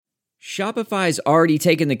Shopify's already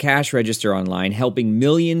taken the cash register online, helping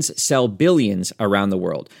millions sell billions around the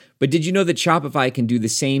world. But did you know that Shopify can do the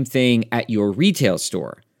same thing at your retail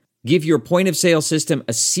store? Give your point-of-sale system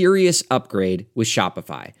a serious upgrade with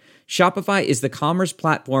Shopify. Shopify is the commerce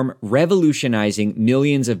platform revolutionizing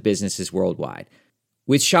millions of businesses worldwide.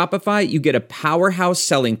 With Shopify, you get a powerhouse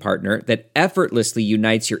selling partner that effortlessly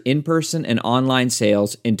unites your in-person and online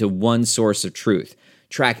sales into one source of truth.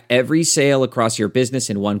 Track every sale across your business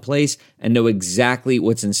in one place and know exactly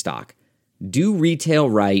what's in stock. Do retail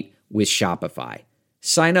right with Shopify.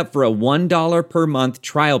 Sign up for a $1 per month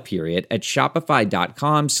trial period at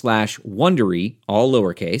shopify.com/Wondery, all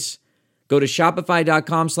lowercase. Go to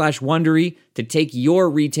shopify.com/Wondery to take your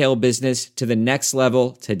retail business to the next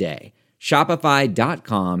level today.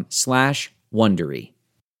 Shopify.com/Wondery.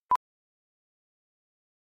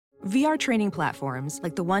 VR training platforms,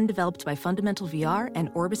 like the one developed by Fundamental VR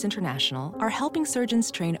and Orbis International, are helping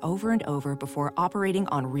surgeons train over and over before operating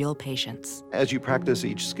on real patients. As you practice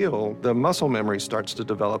each skill, the muscle memory starts to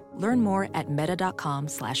develop. Learn more at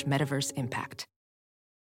meta.com/metaverseimpact.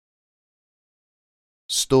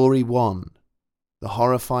 Story 1. The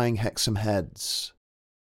Horrifying Hexam Heads.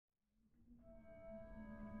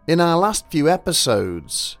 In our last few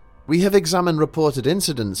episodes, we have examined reported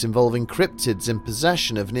incidents involving cryptids in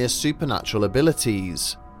possession of near supernatural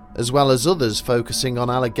abilities, as well as others focusing on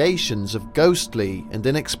allegations of ghostly and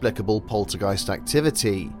inexplicable poltergeist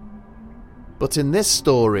activity. But in this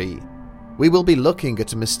story, we will be looking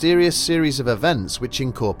at a mysterious series of events which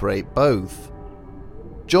incorporate both.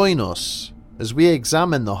 Join us as we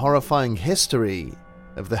examine the horrifying history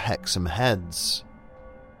of the Hexam Heads.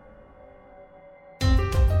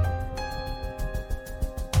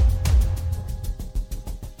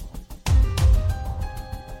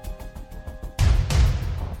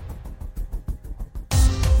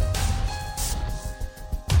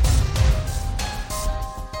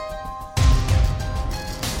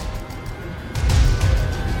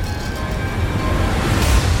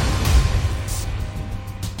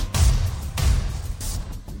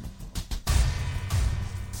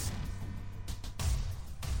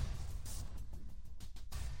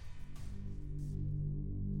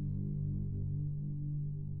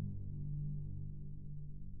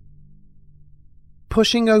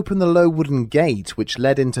 Pushing open the low wooden gate which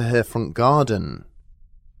led into her front garden,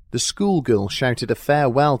 the schoolgirl shouted a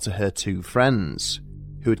farewell to her two friends,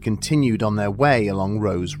 who had continued on their way along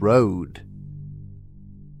Rose Road.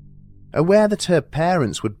 Aware that her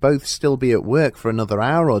parents would both still be at work for another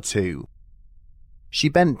hour or two, she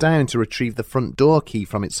bent down to retrieve the front door key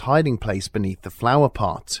from its hiding place beneath the flower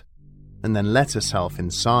pot, and then let herself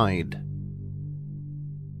inside.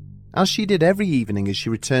 As she did every evening as she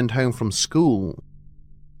returned home from school,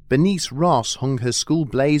 Bernice Ross hung her school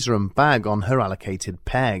blazer and bag on her allocated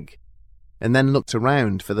peg, and then looked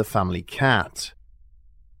around for the family cat.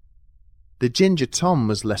 The ginger Tom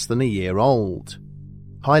was less than a year old,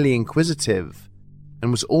 highly inquisitive,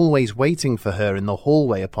 and was always waiting for her in the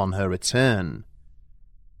hallway upon her return.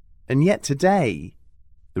 And yet today,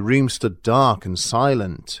 the room stood dark and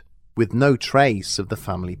silent, with no trace of the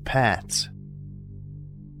family pet.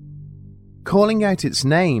 Calling out its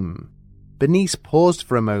name, Bernice paused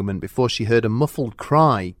for a moment before she heard a muffled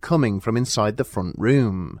cry coming from inside the front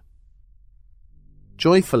room.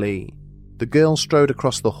 Joyfully, the girl strode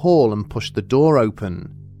across the hall and pushed the door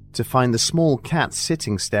open to find the small cat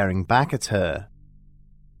sitting staring back at her.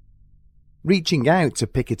 Reaching out to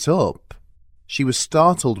pick it up, she was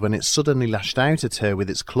startled when it suddenly lashed out at her with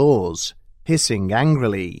its claws, hissing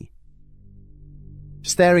angrily.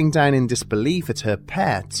 Staring down in disbelief at her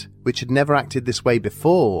pet, which had never acted this way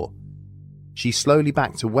before, she slowly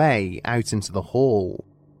backed away out into the hall.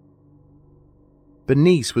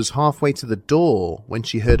 Bernice was halfway to the door when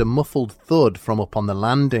she heard a muffled thud from up on the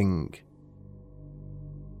landing.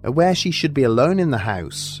 Aware she should be alone in the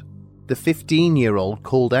house, the 15-year-old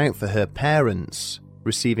called out for her parents,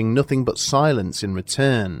 receiving nothing but silence in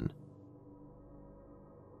return.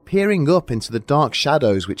 Peering up into the dark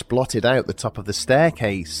shadows which blotted out the top of the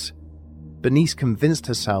staircase, Bernice convinced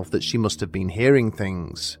herself that she must have been hearing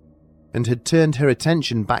things, and had turned her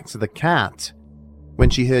attention back to the cat when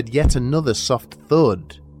she heard yet another soft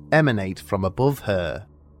thud emanate from above her.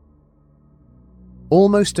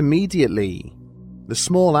 Almost immediately, the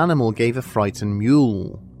small animal gave a frightened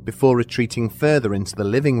mewl before retreating further into the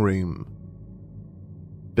living room.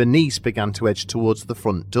 Bernice began to edge towards the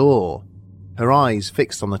front door, her eyes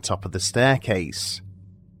fixed on the top of the staircase.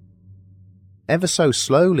 Ever so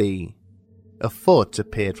slowly, a foot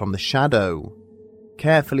appeared from the shadow,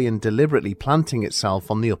 carefully and deliberately planting itself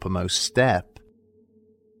on the uppermost step.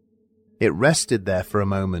 It rested there for a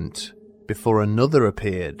moment before another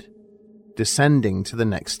appeared, descending to the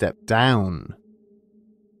next step down.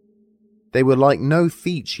 They were like no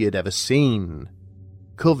feet she had ever seen,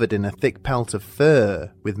 covered in a thick pelt of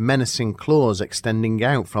fur with menacing claws extending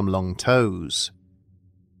out from long toes.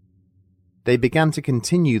 They began to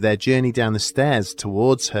continue their journey down the stairs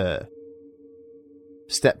towards her.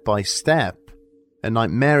 Step by step, a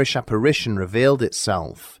nightmarish apparition revealed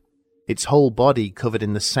itself, its whole body covered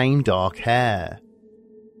in the same dark hair.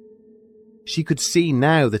 She could see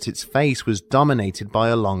now that its face was dominated by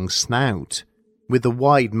a long snout, with a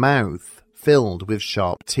wide mouth filled with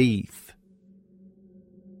sharp teeth.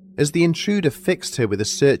 As the intruder fixed her with a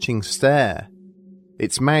searching stare,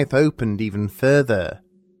 its mouth opened even further,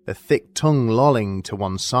 a thick tongue lolling to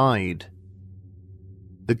one side.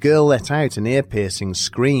 The girl let out an ear-piercing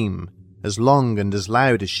scream, as long and as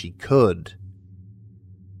loud as she could.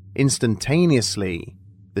 Instantaneously,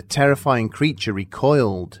 the terrifying creature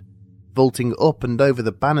recoiled, vaulting up and over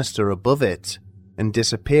the banister above it, and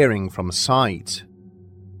disappearing from sight.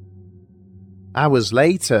 Hours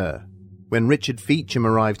later, when Richard Feacham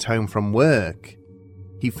arrived home from work,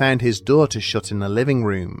 he found his daughter shut in the living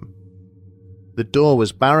room. The door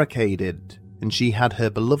was barricaded, and she had her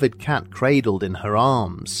beloved cat cradled in her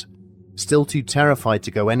arms, still too terrified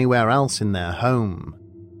to go anywhere else in their home.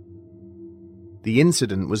 The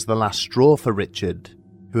incident was the last straw for Richard,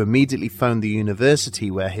 who immediately phoned the university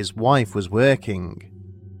where his wife was working.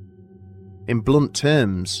 In blunt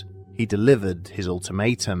terms, he delivered his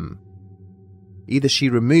ultimatum. Either she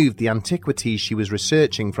removed the antiquities she was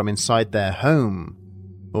researching from inside their home,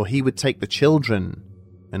 or he would take the children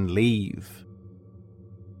and leave.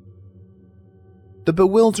 The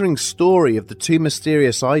bewildering story of the two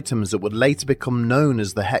mysterious items that would later become known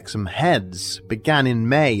as the Hexham Heads began in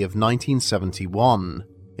May of 1971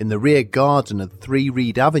 in the rear garden of 3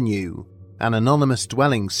 Reed Avenue, an anonymous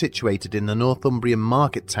dwelling situated in the Northumbrian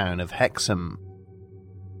market town of Hexham.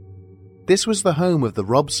 This was the home of the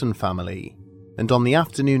Robson family, and on the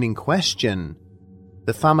afternoon in question,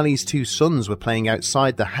 the family's 2 sons were playing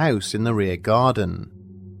outside the house in the rear garden.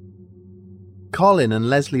 Colin and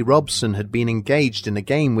Leslie Robson had been engaged in a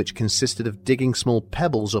game which consisted of digging small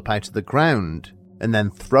pebbles up out of the ground and then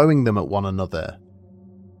throwing them at one another.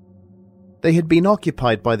 They had been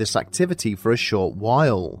occupied by this activity for a short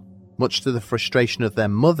while, much to the frustration of their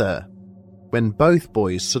mother, when both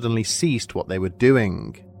boys suddenly ceased what they were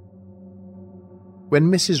doing. When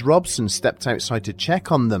Mrs. Robson stepped outside to check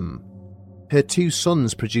on them, her 2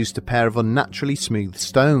 sons produced a pair of unnaturally smooth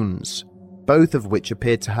stones, both of which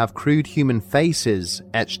appeared to have crude human faces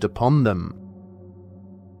etched upon them.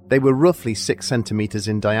 They were roughly 6 centimeters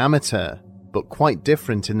in diameter, but quite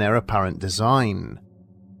different in their apparent design.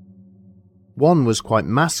 One was quite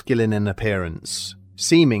masculine in appearance,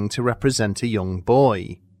 seeming to represent a young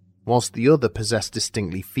boy, whilst the other possessed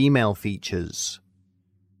distinctly female features.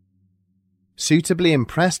 Suitably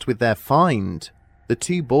impressed with their find, the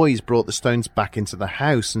 2 boys brought the stones back into the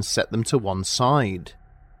house and set them to one side.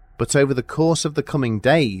 But over the course of the coming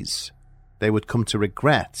days, they would come to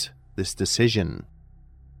regret this decision.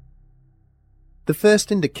 The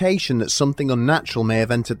first indication that something unnatural may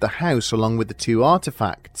have entered the house along with the 2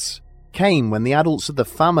 artifacts came when the adults of the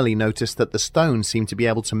family noticed that the stones seemed to be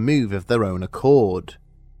able to move of their own accord.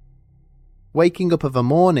 Waking up of a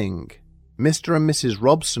morning, Mr. and Mrs.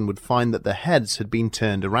 Robson would find that the heads had been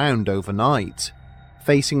turned around overnight,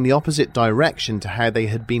 facing the opposite direction to how they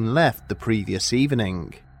had been left the previous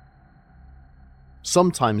evening.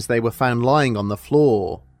 Sometimes they were found lying on the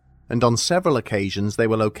floor, and on several occasions they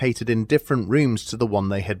were located in different rooms to the one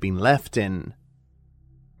they had been left in.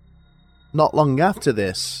 Not long after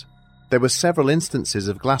this, there were several instances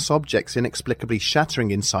of glass objects inexplicably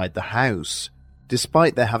shattering inside the house,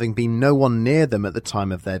 despite there having been no one near them at the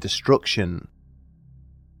time of their destruction.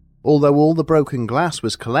 Although all the broken glass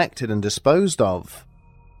was collected and disposed of,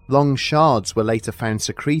 long shards were later found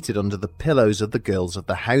secreted under the pillows of the girls of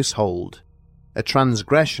the household, a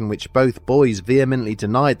transgression which both boys vehemently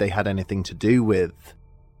denied they had anything to do with.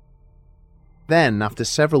 Then, after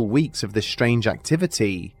several weeks of this strange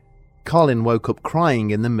activity, Colin woke up crying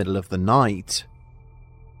in the middle of the night.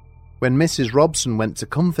 When Mrs. Robson went to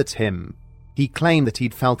comfort him, he claimed that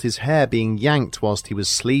he'd felt his hair being yanked whilst he was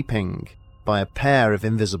sleeping by a pair of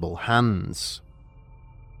invisible hands.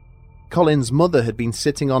 Colin's mother had been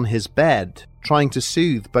sitting on his bed, trying to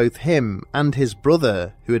soothe both him and his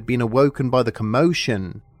brother, who had been awoken by the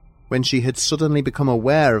commotion, when she had suddenly become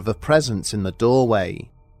aware of a presence in the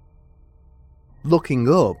doorway. Looking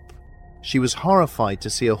up, she was horrified to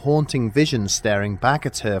see a haunting vision staring back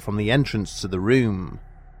at her from the entrance to the room.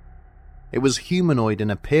 It was humanoid in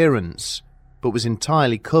appearance, but was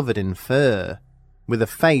entirely covered in fur, with a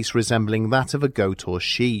face resembling that of a goat or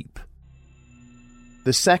sheep.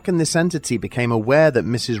 The second this entity became aware that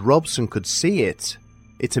Mrs. Robson could see it,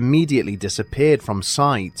 it immediately disappeared from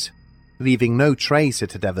sight, leaving no trace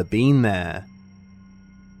it had ever been there.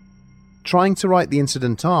 Trying to write the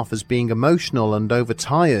incident off as being emotional and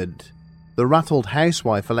overtired, the rattled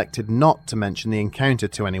housewife elected not to mention the encounter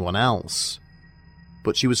to anyone else.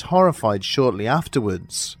 But she was horrified shortly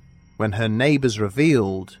afterwards when her neighbours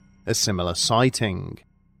revealed a similar sighting.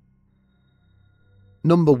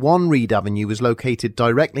 Number 1 Reed Avenue was located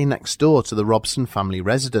directly next door to the Robson family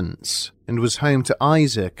residence and was home to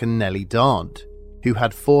Isaac and Nellie Dodd, who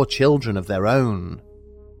had 4 children of their own.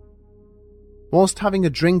 Whilst having a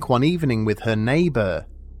drink one evening with her neighbour,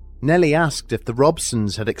 Nellie asked if the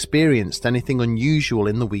Robsons had experienced anything unusual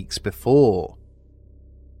in the weeks before.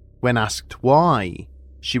 When asked why,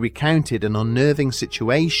 she recounted an unnerving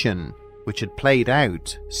situation which had played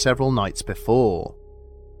out several nights before.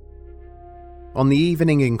 On the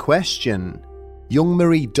evening in question, young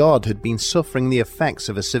Marie Dodd had been suffering the effects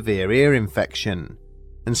of a severe ear infection,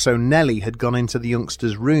 and so Nellie had gone into the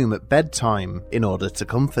youngster's room at bedtime in order to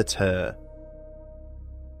comfort her.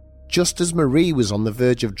 Just as Marie was on the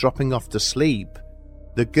verge of dropping off to sleep,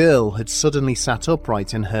 the girl had suddenly sat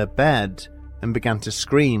upright in her bed and began to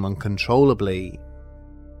scream uncontrollably.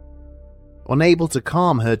 Unable to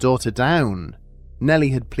calm her daughter down,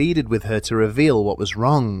 Nellie had pleaded with her to reveal what was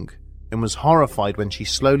wrong, and was horrified when she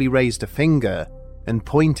slowly raised a finger and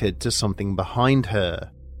pointed to something behind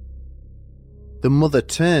her. The mother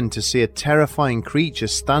turned to see a terrifying creature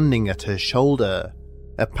standing at her shoulder,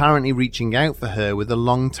 apparently reaching out for her with a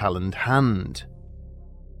long-taloned hand.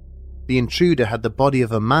 The intruder had the body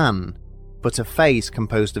of a man, but a face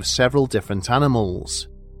composed of several different animals,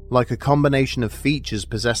 like a combination of features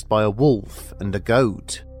possessed by a wolf and a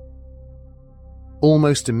goat.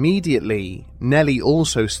 Almost immediately, Nellie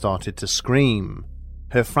also started to scream,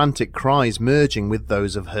 her frantic cries merging with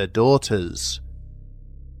those of her daughters.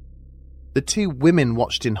 The 2 women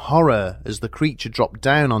watched in horror as the creature dropped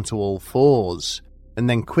down onto all fours, and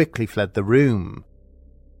then quickly fled the room.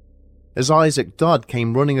 As Isaac Dodd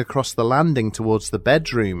came running across the landing towards the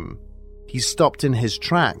bedroom, he stopped in his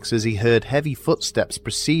tracks as he heard heavy footsteps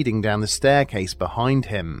proceeding down the staircase behind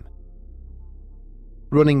him.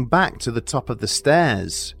 Running back to the top of the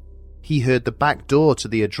stairs, he heard the back door to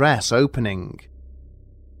the address opening.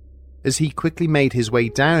 As he quickly made his way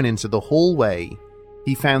down into the hallway,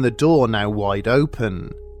 he found the door now wide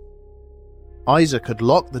open. Isaac had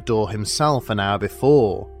locked the door himself an hour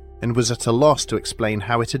before and was at a loss to explain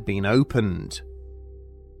how it had been opened.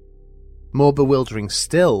 More bewildering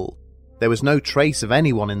still, there was no trace of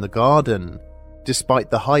anyone in the garden,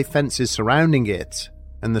 despite the high fences surrounding it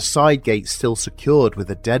and the side gate still secured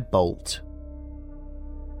with a deadbolt.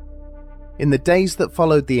 In the days that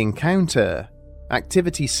followed the encounter,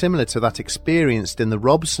 activity similar to that experienced in the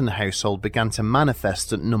Robson household began to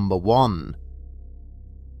manifest at Number 1.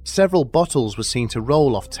 Several bottles were seen to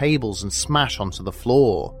roll off tables and smash onto the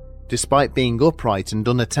floor, despite being upright and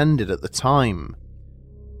unattended at the time.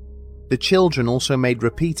 The children also made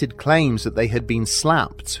repeated claims that they had been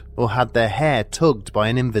slapped or had their hair tugged by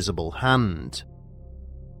an invisible hand.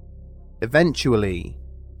 Eventually,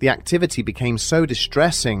 the activity became so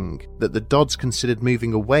distressing that the Dodds considered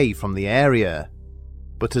moving away from the area,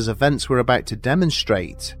 but as events were about to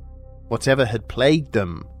demonstrate, whatever had plagued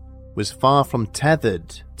them was far from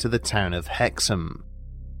tethered to the town of Hexham.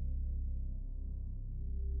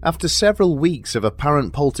 After several weeks of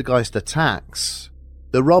apparent poltergeist attacks,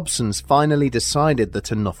 the Robsons finally decided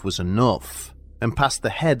that enough was enough and passed the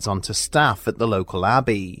heads on to staff at the local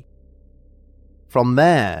abbey. From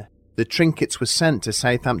there, the trinkets were sent to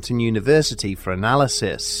Southampton University for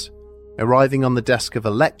analysis, arriving on the desk of a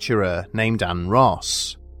lecturer named Anne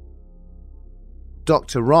Ross.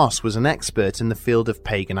 Dr. Ross was an expert in the field of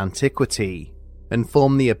pagan antiquity and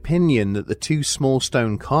formed the opinion that the 2 small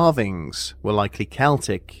stone carvings were likely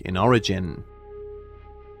Celtic in origin.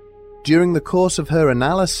 During the course of her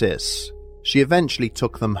analysis, she eventually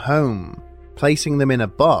took them home, placing them in a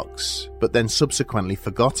box, but then subsequently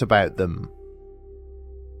forgot about them.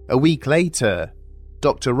 A week later,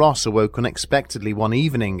 Dr. Ross awoke unexpectedly one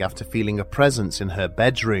evening after feeling a presence in her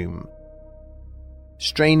bedroom.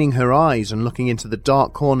 Straining her eyes and looking into the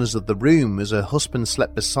dark corners of the room as her husband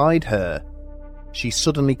slept beside her, she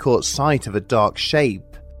suddenly caught sight of a dark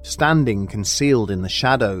shape standing concealed in the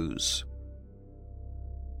shadows.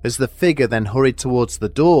 As the figure then hurried towards the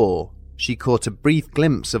door, she caught a brief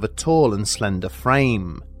glimpse of a tall and slender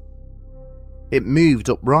frame. It moved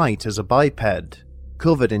upright as a biped,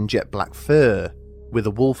 covered in jet black fur, with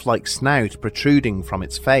a wolf-like snout protruding from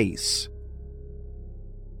its face.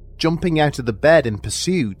 Jumping out of the bed in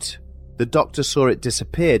pursuit, the doctor saw it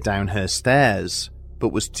disappear down her stairs,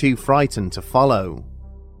 but was too frightened to follow.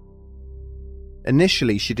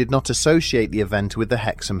 Initially, she did not associate the event with the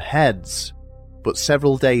Hexham Heads, but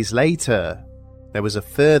several days later, there was a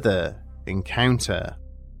further encounter.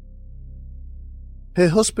 Her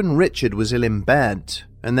husband Richard was ill in bed,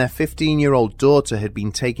 and their 15-year-old daughter had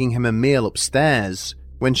been taking him a meal upstairs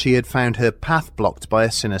when she had found her path blocked by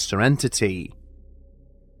a sinister entity.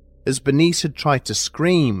 As Bernice had tried to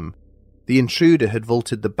scream, the intruder had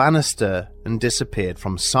vaulted the banister and disappeared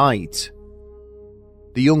from sight.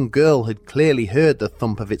 The young girl had clearly heard the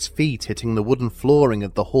thump of its feet hitting the wooden flooring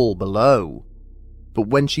of the hall below, but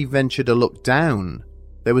when she ventured a look down,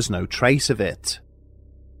 there was no trace of it.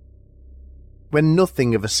 When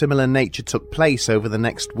nothing of a similar nature took place over the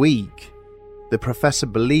next week, the professor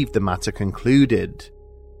believed the matter concluded,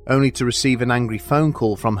 only to receive an angry phone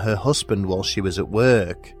call from her husband while she was at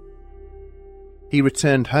work. He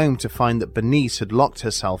returned home to find that Bernice had locked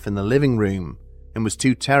herself in the living room and was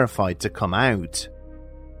too terrified to come out.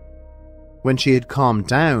 When she had calmed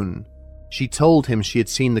down, she told him she had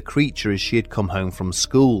seen the creature as she had come home from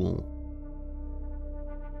school.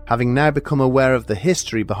 Having now become aware of the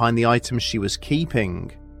history behind the items she was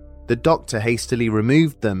keeping, the doctor hastily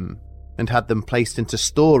removed them and had them placed into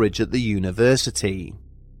storage at the university.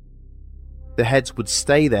 The heads would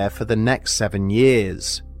stay there for the next 7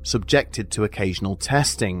 years, subjected to occasional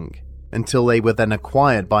testing, until they were then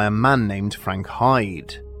acquired by a man named Frank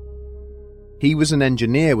Hyde. He was an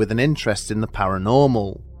engineer with an interest in the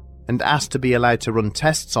paranormal, and asked to be allowed to run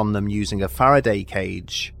tests on them using a Faraday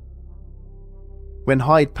cage. When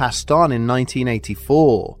Hyde passed on in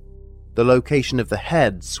 1984, the location of the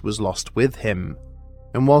heads was lost with him,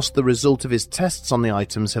 and whilst the result of his tests on the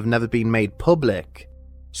items have never been made public,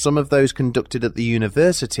 some of those conducted at the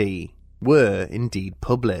university were indeed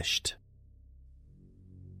published.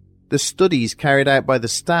 The studies carried out by the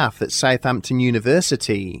staff at Southampton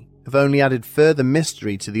University have only added further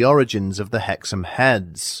mystery to the origins of the Hexham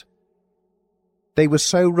Heads. They were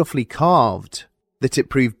so roughly carved that it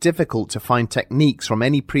proved difficult to find techniques from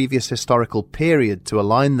any previous historical period to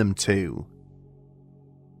align them to.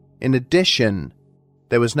 In addition,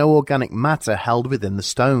 there was no organic matter held within the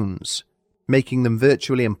stones, making them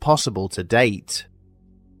virtually impossible to date.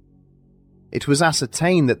 It was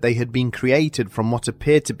ascertained that they had been created from what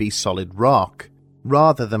appeared to be solid rock,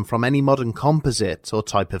 rather than from any modern composite or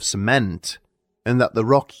type of cement, and that the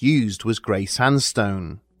rock used was grey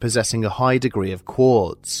sandstone, possessing a high degree of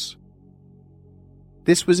quartz.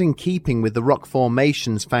 This was in keeping with the rock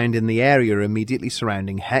formations found in the area immediately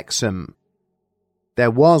surrounding Hexham. There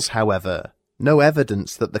was, however, no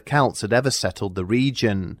evidence that the Celts had ever settled the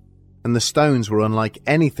region, and the stones were unlike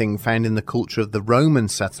anything found in the culture of the Roman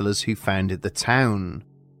settlers who founded the town.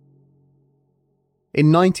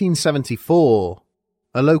 In 1974,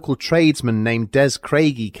 a local tradesman named Des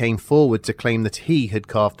Craigie came forward to claim that he had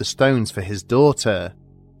carved the stones for his daughter,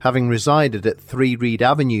 having resided at 3 Reed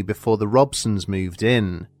Avenue before the Robsons moved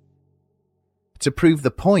in. To prove the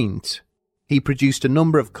point, he produced a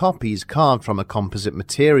number of copies carved from a composite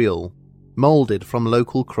material, moulded from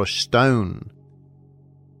local crushed stone.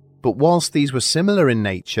 But whilst these were similar in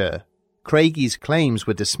nature, Craigie's claims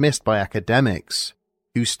were dismissed by academics,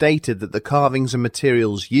 who stated that the carvings and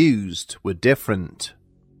materials used were different.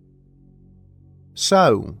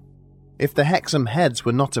 So, if the Hexham Heads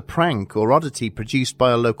were not a prank or oddity produced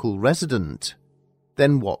by a local resident,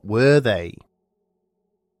 then what were they?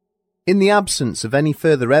 In the absence of any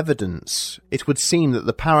further evidence, it would seem that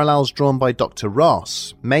the parallels drawn by Dr.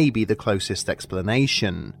 Ross may be the closest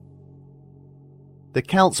explanation. The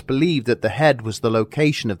Celts believed that the head was the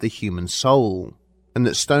location of the human soul, and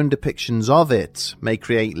that stone depictions of it may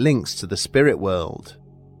create links to the spirit world.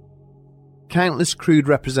 Countless crude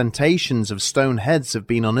representations of stone heads have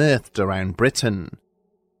been unearthed around Britain,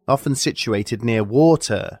 often situated near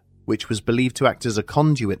water, which was believed to act as a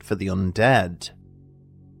conduit for the undead.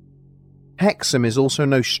 Hexham is also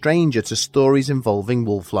no stranger to stories involving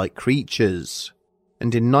wolf-like creatures,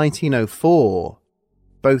 and in 1904,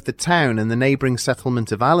 both the town and the neighbouring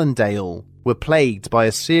settlement of Allendale were plagued by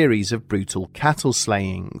a series of brutal cattle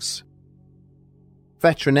slayings.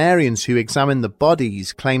 Veterinarians who examined the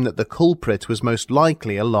bodies claim that the culprit was most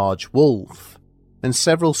likely a large wolf, and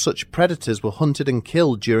several such predators were hunted and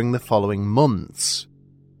killed during the following months.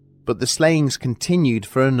 But the slayings continued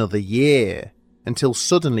for another year, until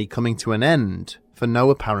suddenly coming to an end for no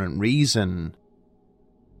apparent reason.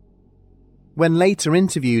 When later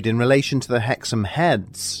interviewed in relation to the Hexham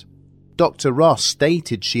Heads, Dr. Ross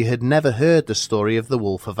stated she had never heard the story of the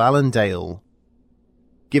Wolf of Allendale.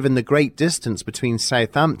 Given the great distance between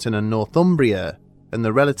Southampton and Northumbria, and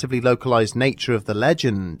the relatively localised nature of the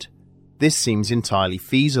legend, this seems entirely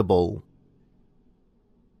feasible.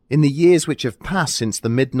 In the years which have passed since the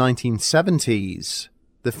mid-1970s,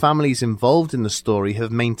 the families involved in the story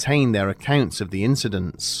have maintained their accounts of the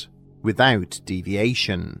incidents, without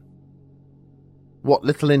deviation. What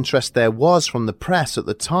little interest there was from the press at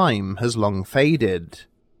the time has long faded,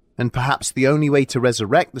 and perhaps the only way to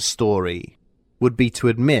resurrect the story would be to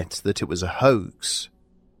admit that it was a hoax.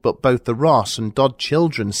 But both the Ross and Dodd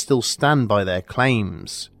children still stand by their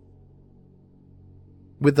claims.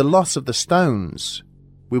 With the loss of the stones,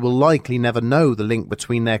 we will likely never know the link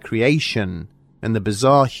between their creation and the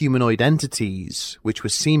bizarre humanoid entities which were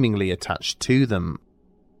seemingly attached to them.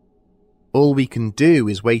 All we can do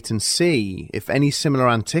is wait and see if any similar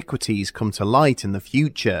antiquities come to light in the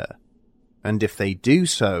future, and if they do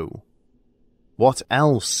so, what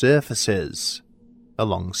else surfaces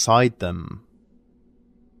alongside them.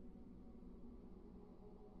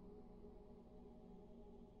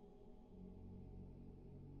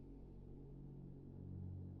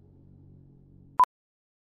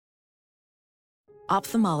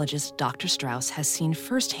 Ophthalmologist Dr. Strauss has seen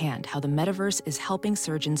firsthand how the metaverse is helping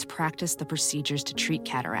surgeons practice the procedures to treat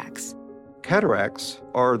cataracts. Cataracts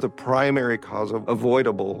are the primary cause of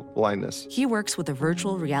avoidable blindness. He works with a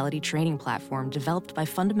virtual reality training platform developed by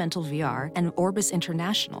Fundamental VR and Orbis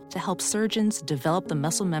International to help surgeons develop the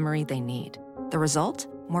muscle memory they need. The result?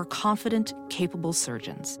 More confident, capable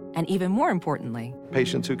surgeons. And even more importantly,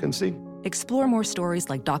 Patients who can see. explore more stories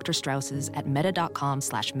like Dr. Strauss's at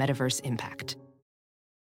meta.com/metaverseimpact.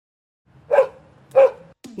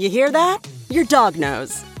 You hear that? Your dog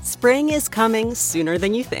knows. Spring is coming sooner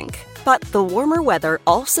than you think. But the warmer weather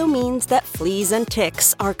also means that fleas and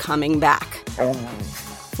ticks are coming back.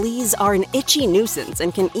 Fleas are an itchy nuisance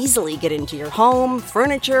and can easily get into your home,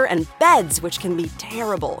 furniture, and beds, which can be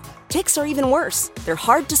terrible. Ticks are even worse. They're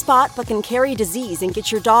hard to spot but can carry disease and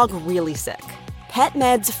get your dog really sick.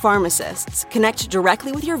 PetMeds pharmacists connect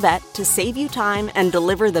directly with your vet to save you time and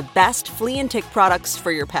deliver the best flea and tick products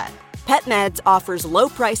for your pet. PetMeds offers low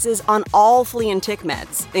prices on all flea and tick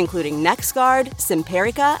meds, including NexGard,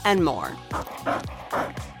 Simparica, and more.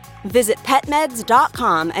 Visit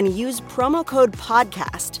PetMeds.com and use promo code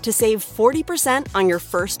PODCAST to save 40% on your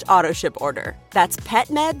first AutoShip order. That's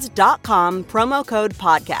PetMeds.com, promo code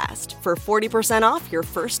PODCAST for 40% off your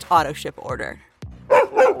first AutoShip order.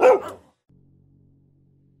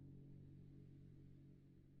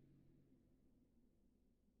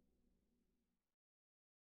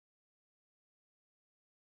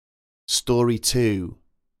 Story 2.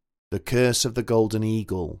 The Curse of the Golden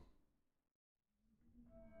Eagle.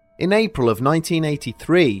 In April of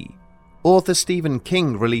 1983, author Stephen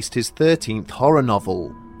King released his 13th horror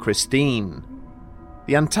novel, Christine.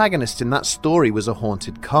 The antagonist in that story was a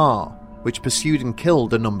haunted car, which pursued and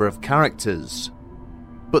killed a number of characters.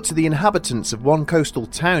 But to the inhabitants of one coastal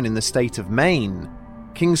town in the state of Maine,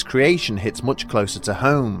 King's creation hits much closer to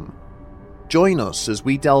home. Join us as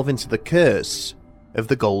we delve into the curse of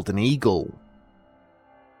the Golden Eagle.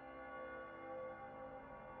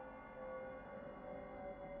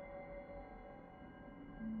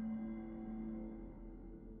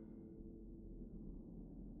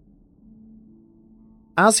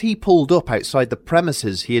 As he pulled up outside the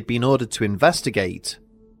premises he had been ordered to investigate,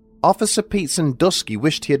 Officer Pete Sandusky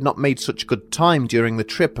wished he had not made such good time during the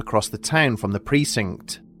trip across the town from the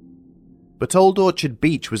precinct. But Old Orchard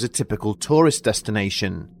Beach was a typical tourist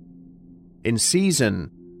destination. In season,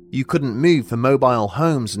 you couldn't move for mobile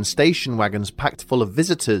homes and station wagons packed full of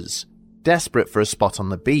visitors, desperate for a spot on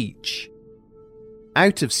the beach.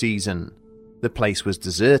 Out of season, the place was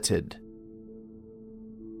deserted.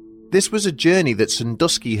 This was a journey that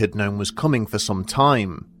Sandusky had known was coming for some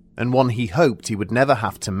time, and one he hoped he would never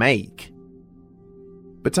have to make.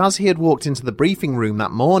 But as he had walked into the briefing room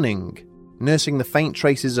that morning, nursing the faint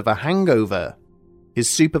traces of a hangover, his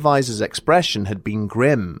supervisor's expression had been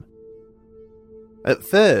grim. At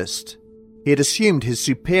first, he had assumed his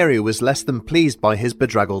superior was less than pleased by his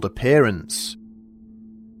bedraggled appearance.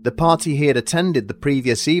 The party he had attended the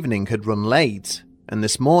previous evening had run late, and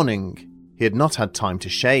this morning, he had not had time to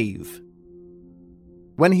shave.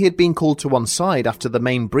 When he had been called to one side after the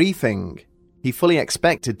main briefing, he fully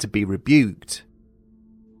expected to be rebuked.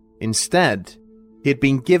 Instead, he had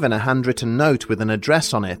been given a handwritten note with an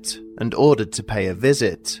address on it and ordered to pay a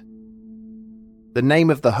visit. The name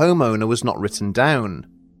of the homeowner was not written down,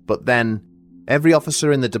 but then, every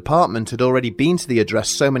officer in the department had already been to the address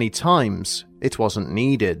so many times, it wasn't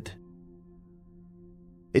needed.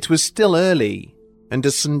 It was still early, and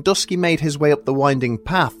as Sandusky made his way up the winding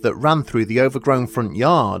path that ran through the overgrown front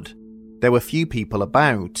yard, there were few people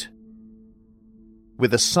about.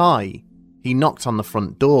 With a sigh, he knocked on the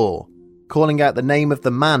front door, calling out the name of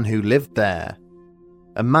the man who lived there,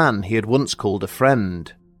 a man he had once called a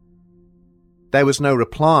friend. There was no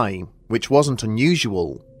reply, which wasn't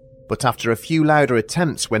unusual, but after a few louder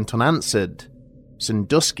attempts went unanswered,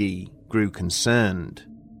 Sandusky grew concerned.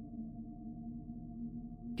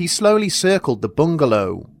 He slowly circled the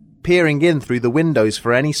bungalow, peering in through the windows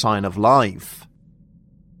for any sign of life.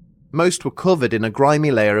 Most were covered in a grimy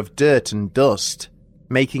layer of dirt and dust,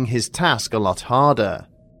 making his task a lot harder.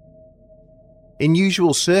 In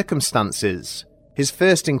usual circumstances, his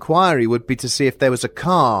first inquiry would be to see if there was a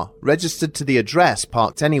car registered to the address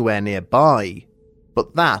parked anywhere nearby,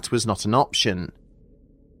 but that was not an option.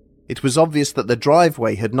 It was obvious that the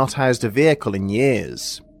driveway had not housed a vehicle in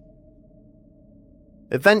years.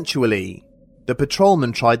 Eventually, the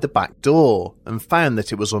patrolman tried the back door and found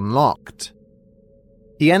that it was unlocked.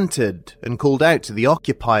 He entered and called out to the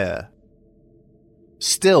occupier.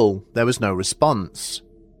 Still, there was no response,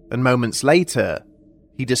 and moments later,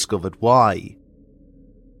 he discovered why.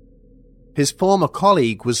 His former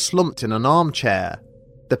colleague was slumped in an armchair,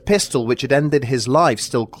 the pistol which had ended his life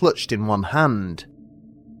still clutched in one hand.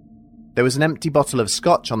 There was an empty bottle of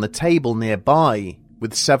scotch on the table nearby,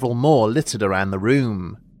 with several more littered around the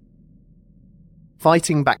room.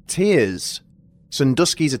 Fighting back tears,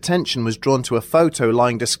 Sandusky's attention was drawn to a photo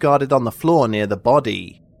lying discarded on the floor near the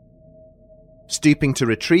body. Stooping to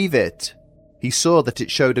retrieve it, he saw that it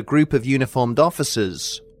showed a group of uniformed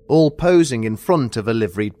officers, all posing in front of a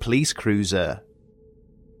liveried police cruiser.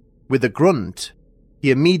 With a grunt, he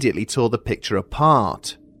immediately tore the picture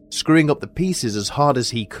apart, screwing up the pieces as hard as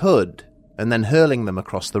he could, and then hurling them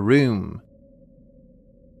across the room.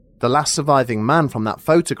 The last surviving man from that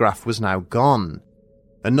photograph was now gone,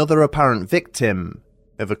 another apparent victim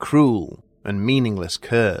of a cruel and meaningless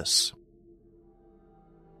curse.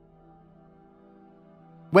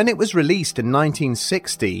 When it was released in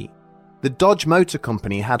 1960, the Dodge Motor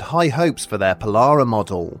Company had high hopes for their Polara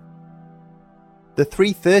model. The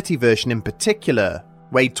 330 version in particular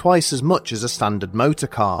weighed twice as much as a standard motor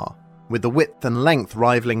car, with the width and length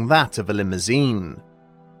rivaling that of a limousine.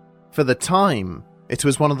 For the time, it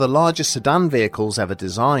was one of the largest sedan vehicles ever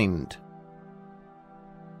designed.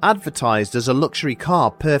 Advertised as a luxury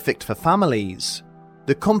car perfect for families,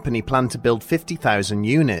 the company planned to build 50,000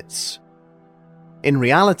 units. In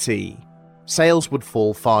reality, sales would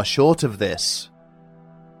fall far short of this.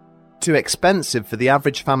 Too expensive for the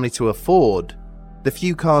average family to afford, the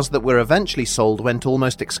few cars that were eventually sold went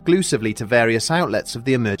almost exclusively to various outlets of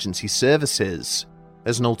the emergency services,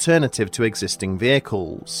 as an alternative to existing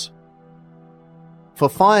vehicles. For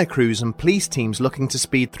fire crews and police teams looking to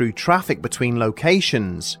speed through traffic between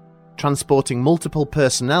locations, transporting multiple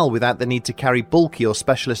personnel without the need to carry bulky or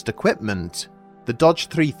specialist equipment, the Dodge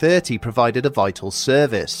 330 provided a vital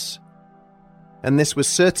service. And this was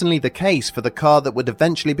certainly the case for the car that would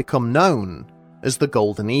eventually become known as the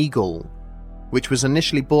Golden Eagle, which was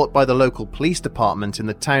initially bought by the local police department in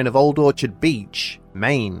the town of Old Orchard Beach,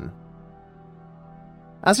 Maine.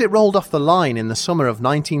 As it rolled off the line in the summer of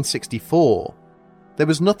 1964, there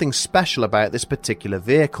was nothing special about this particular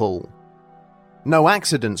vehicle. No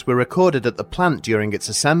accidents were recorded at the plant during its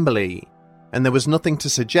assembly, and there was nothing to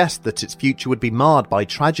suggest that its future would be marred by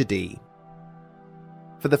tragedy.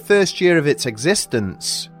 For the first year of its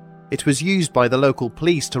existence, it was used by the local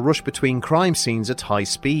police to rush between crime scenes at high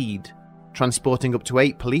speed, transporting up to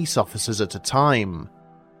 8 police officers at a time.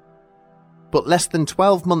 But less than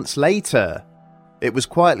 12 months later, it was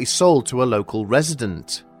quietly sold to a local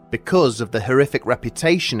resident because of the horrific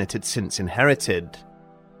reputation it had since inherited.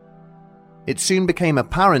 It soon became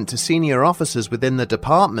apparent to senior officers within the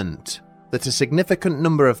department that a significant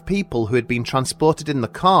number of people who had been transported in the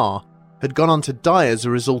car had gone on to die as a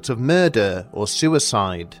result of murder or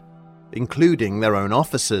suicide, including their own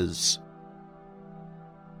officers.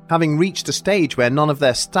 Having reached a stage where none of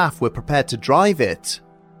their staff were prepared to drive it,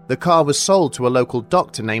 the car was sold to a local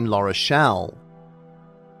doctor named Laura Schell.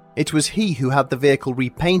 It was he who had the vehicle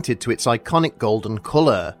repainted to its iconic golden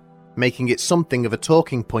colour, making it something of a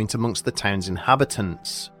talking point amongst the town's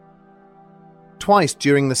inhabitants. Twice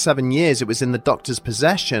during the 7 years it was in the doctor's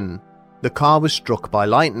possession, the car was struck by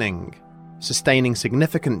lightning, sustaining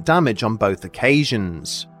significant damage on both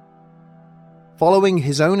occasions. Following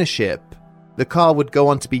his ownership, the car would go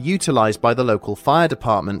on to be utilised by the local fire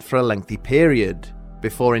department for a lengthy period,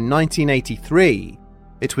 before in 1983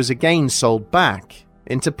 it was again sold back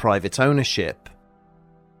into private ownership.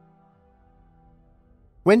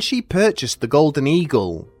 When she purchased the Golden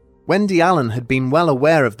Eagle, Wendy Allen had been well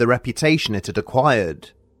aware of the reputation it had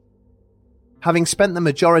acquired. Having spent the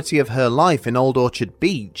majority of her life in Old Orchard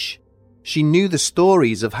Beach, she knew the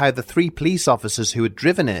stories of how the 3 police officers who had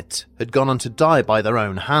driven it had gone on to die by their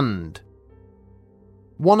own hand.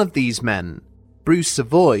 One of these men, Bruce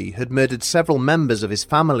Savoy, had murdered several members of his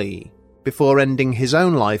family before ending his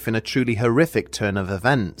own life in a truly horrific turn of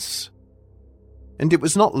events. And it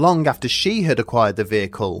was not long after she had acquired the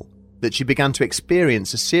vehicle that she began to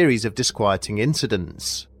experience a series of disquieting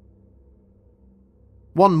incidents.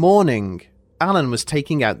 One morning, Allen was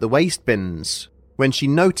taking out the waste bins when she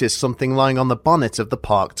noticed something lying on the bonnet of the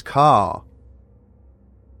parked car.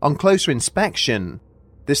 On closer inspection,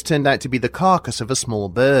 this turned out to be the carcass of a small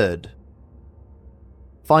bird.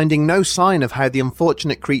 Finding no sign of how the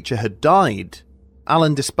unfortunate creature had died,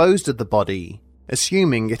 Allen disposed of the body,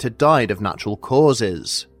 assuming it had died of natural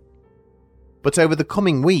causes. But over the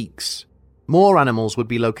coming weeks, more animals would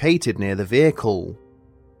be located near the vehicle.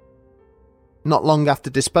 Not long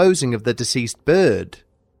after disposing of the deceased bird,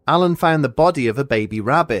 Allen found the body of a baby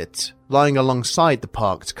rabbit lying alongside the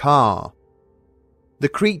parked car. The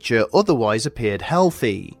creature otherwise appeared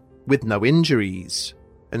healthy, with no injuries,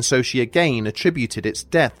 and so she again attributed its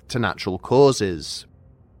death to natural causes.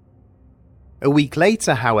 A week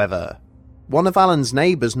later, however, one of Allen's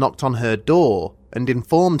neighbours knocked on her door and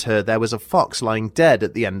informed her there was a fox lying dead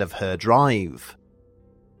at the end of her drive.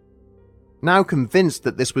 Now convinced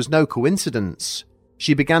that this was no coincidence,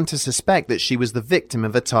 she began to suspect that she was the victim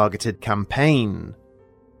of a targeted campaign.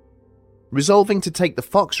 Resolving to take the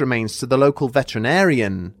fox remains to the local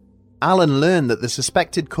veterinarian, Allen learned that the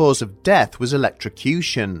suspected cause of death was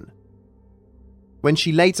electrocution. When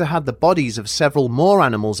she later had the bodies of several more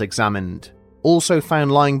animals examined, also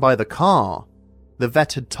found lying by the car, the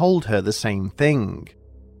vet had told her the same thing.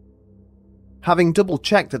 Having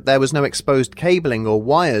double-checked that there was no exposed cabling or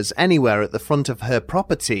wires anywhere at the front of her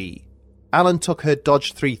property, Allen took her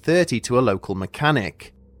Dodge 330 to a local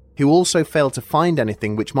mechanic, who also failed to find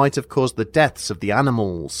anything which might have caused the deaths of the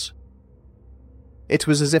animals. It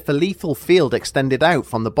was as if a lethal field extended out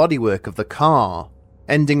from the bodywork of the car,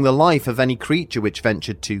 ending the life of any creature which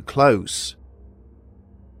ventured too close.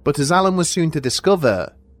 But as Allen was soon to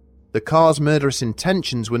discover, the car's murderous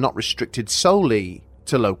intentions were not restricted solely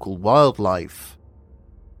to local wildlife.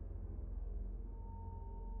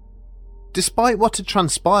 Despite what had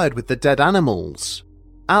transpired with the dead animals,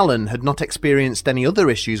 Allen had not experienced any other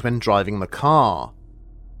issues when driving the car.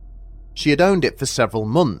 She had owned it for several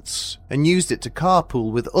months and used it to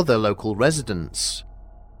carpool with other local residents.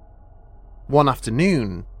 One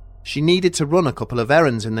afternoon, she needed to run a couple of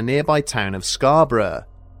errands in the nearby town of Scarborough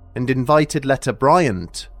and invited Letta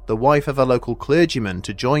Bryant, the wife of a local clergyman,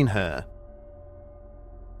 to join her.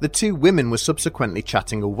 The 2 women were subsequently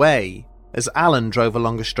chatting away as Allen drove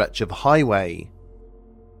along a stretch of highway.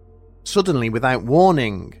 Suddenly, without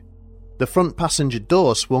warning, the front passenger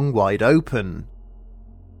door swung wide open.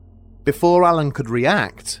 Before Allen could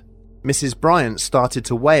react, Mrs. Bryant started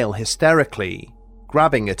to wail hysterically,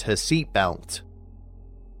 grabbing at her seatbelt.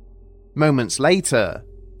 Moments later,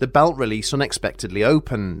 the belt release unexpectedly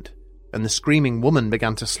opened, and the screaming woman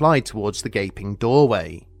began to slide towards the gaping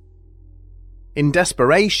doorway. In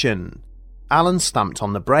desperation, Allen stamped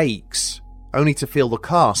on the brakes, only to feel the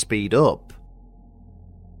car speed up.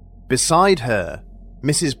 Beside her,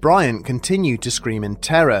 Mrs. Bryant continued to scream in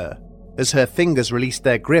terror as her fingers released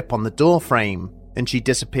their grip on the doorframe and she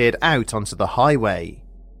disappeared out onto the highway.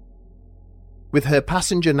 With her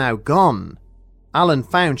passenger now gone, Allen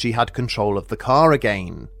found she had control of the car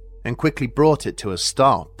again and quickly brought it to a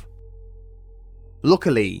stop.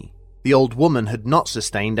 Luckily, the old woman had not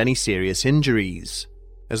sustained any serious injuries,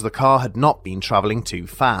 as the car had not been travelling too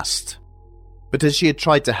fast. But as she had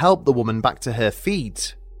tried to help the woman back to her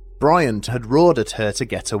feet, Bryant had roared at her to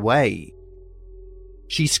get away.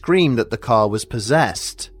 She screamed that the car was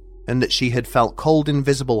possessed, and that she had felt cold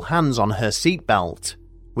invisible hands on her seatbelt,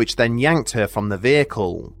 which then yanked her from the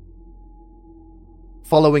vehicle.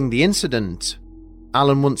 Following the incident,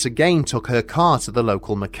 Allen once again took her car to the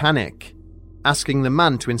local mechanic, asking the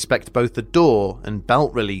man to inspect both the door and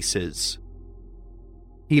belt releases.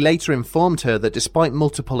 He later informed her that despite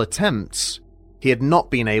multiple attempts, he had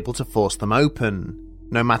not been able to force them open,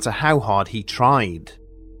 no matter how hard he tried.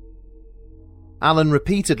 Allen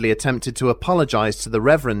repeatedly attempted to apologise to the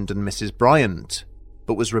Reverend and Mrs. Bryant,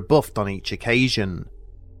 but was rebuffed on each occasion.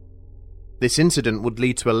 This incident would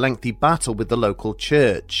lead to a lengthy battle with the local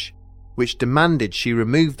church, which demanded she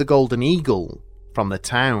remove the Golden Eagle from the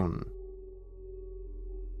town.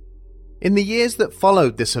 In the years that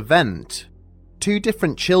followed this event, 2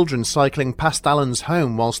 different children cycling past Alan's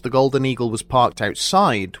home whilst the Golden Eagle was parked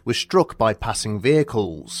outside were struck by passing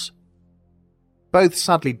vehicles. Both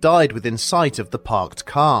sadly died within sight of the parked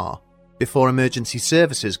car, before emergency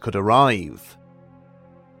services could arrive.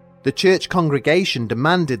 The church congregation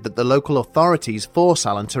demanded that the local authorities force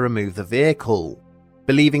Alan to remove the vehicle,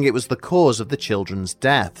 believing it was the cause of the children's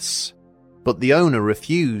deaths, but the owner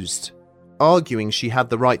refused, arguing she had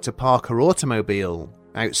the right to park her automobile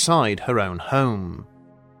outside her own home.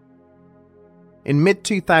 In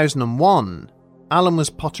mid-2001, Alan was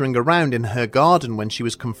pottering around in her garden when she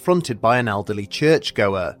was confronted by an elderly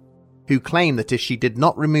churchgoer, who claimed that if she did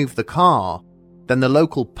not remove the car, then the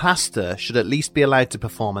local pastor should at least be allowed to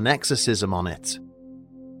perform an exorcism on it.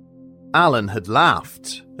 Alan had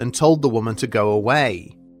laughed and told the woman to go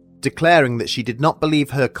away, declaring that she did not believe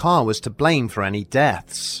her car was to blame for any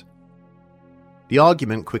deaths. The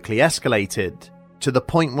argument quickly escalated, to the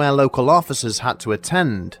point where local officers had to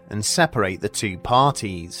attend and separate the 2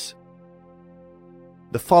 parties.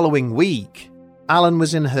 The following week, Alan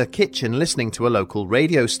was in her kitchen listening to a local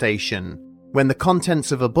radio station when the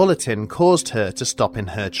contents of a bulletin caused her to stop in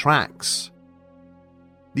her tracks.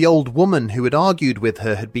 The old woman who had argued with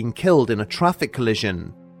her had been killed in a traffic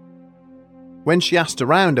collision. When she asked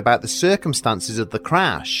around about the circumstances of the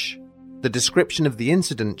crash, the description of the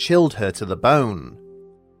incident chilled her to the bone.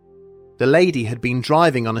 The lady had been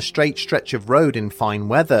driving on a straight stretch of road in fine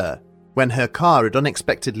weather when her car had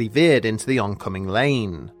unexpectedly veered into the oncoming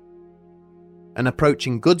lane. An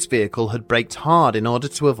approaching goods vehicle had braked hard in order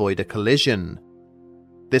to avoid a collision.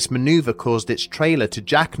 This maneuver caused its trailer to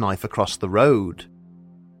jackknife across the road.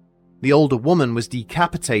 The older woman was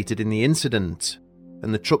decapitated in the incident,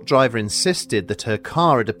 and the truck driver insisted that her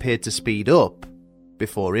car had appeared to speed up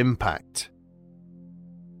before impact.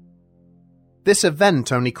 This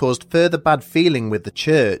event only caused further bad feeling with the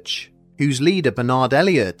church, whose leader Bernard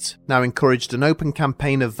Elliott now encouraged an open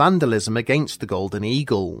campaign of vandalism against the Golden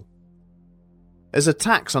Eagle. As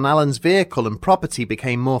attacks on Alan's vehicle and property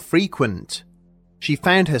became more frequent, she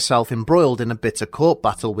found herself embroiled in a bitter court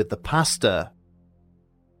battle with the pastor.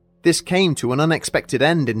 This came to an unexpected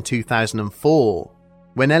end in 2004,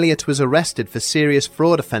 when Elliott was arrested for serious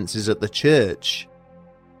fraud offences at the church.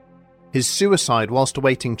 His suicide whilst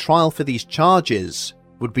awaiting trial for these charges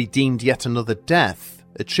would be deemed yet another death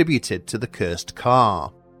attributed to the cursed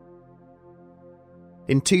car.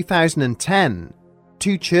 In 2010,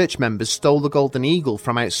 2 church members stole the Golden Eagle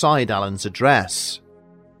from outside Alan's address,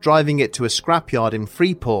 driving it to a scrapyard in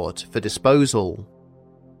Freeport for disposal.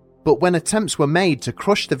 But when attempts were made to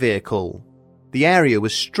crush the vehicle, the area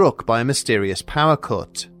was struck by a mysterious power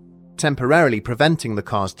cut, temporarily preventing the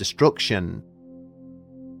car's destruction.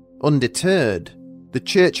 Undeterred, the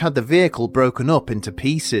church had the vehicle broken up into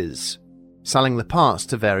pieces, selling the parts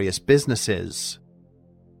to various businesses.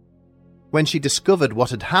 When she discovered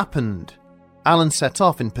what had happened, Alan set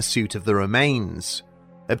off in pursuit of the remains,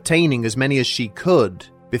 obtaining as many as she could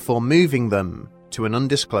before moving them to an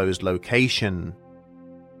undisclosed location.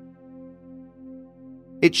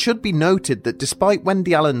 It should be noted that despite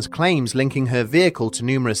Wendy Allen's claims linking her vehicle to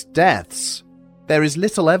numerous deaths, there is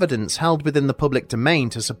little evidence held within the public domain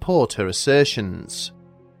to support her assertions.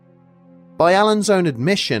 By Allen's own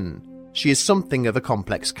admission, she is something of a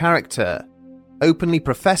complex character, openly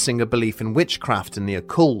professing a belief in witchcraft and the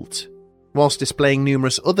occult, whilst displaying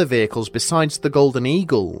numerous other vehicles besides the Golden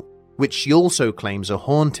Eagle, which she also claims are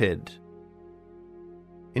haunted.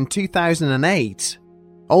 In 2008,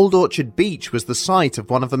 Old Orchard Beach was the site of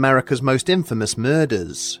one of America's most infamous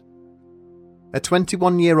murders. A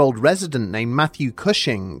 21-year-old resident named Matthew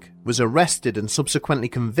Cushing was arrested and subsequently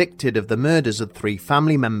convicted of the murders of 3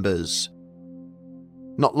 family members.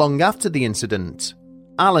 Not long after the incident,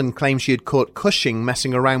 Allen claimed she had caught Cushing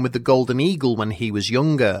messing around with the Golden Eagle when he was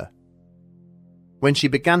younger. When she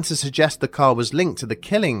began to suggest the car was linked to the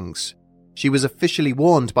killings, she was officially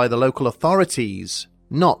warned by the local authorities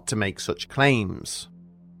not to make such claims.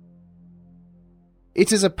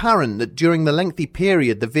 It is apparent that during the lengthy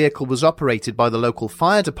period the vehicle was operated by the local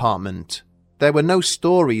fire department, there were no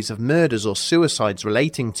stories of murders or suicides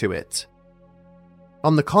relating to it.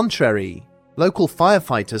 On the contrary, local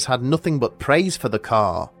firefighters had nothing but praise for the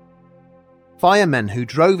car. Firemen who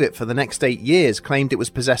drove it for the next 8 years claimed it was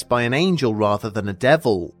possessed by an angel rather than a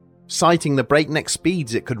devil, citing the breakneck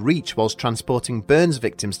speeds it could reach whilst transporting burns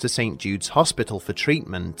victims to St. Jude's Hospital for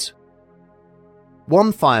treatment.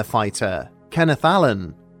 One firefighter, Kenneth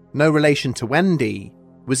Allen, no relation to Wendy,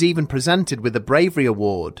 was even presented with a bravery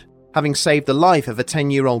award, having saved the life of a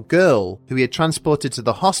 10-year-old girl who he had transported to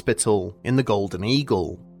the hospital in the Golden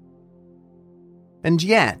Eagle. And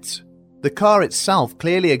yet, The car itself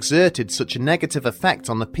clearly exerted such a negative effect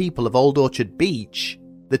on the people of Old Orchard Beach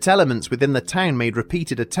that elements within the town made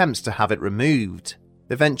repeated attempts to have it removed,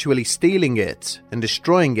 eventually stealing it and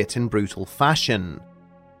destroying it in brutal fashion.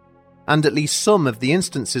 And at least some of the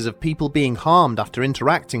instances of people being harmed after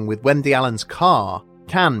interacting with Wendy Allen's car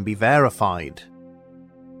can be verified.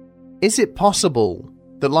 Is it possible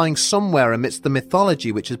that lying somewhere amidst the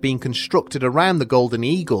mythology which has been constructed around the Golden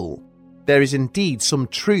Eagle, there is indeed some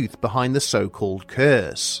truth behind the so-called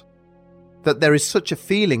curse? That there is such a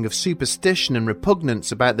feeling of superstition and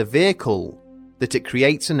repugnance about the vehicle that it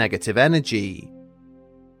creates a negative energy?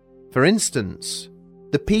 For instance,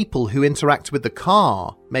 the people who interact with the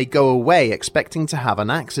car may go away expecting to have an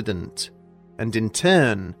accident, and in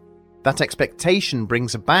turn, that expectation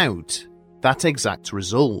brings about that exact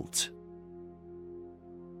result.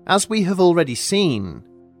 As we have already seen,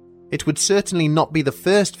 it would certainly not be the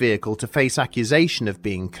first vehicle to face accusation of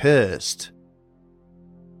being cursed.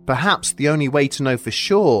 Perhaps the only way to know for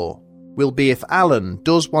sure will be if Allen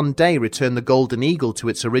does one day return the Golden Eagle to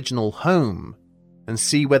its original home and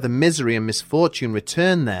see whether misery and misfortune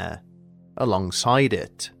return there alongside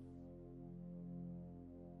it.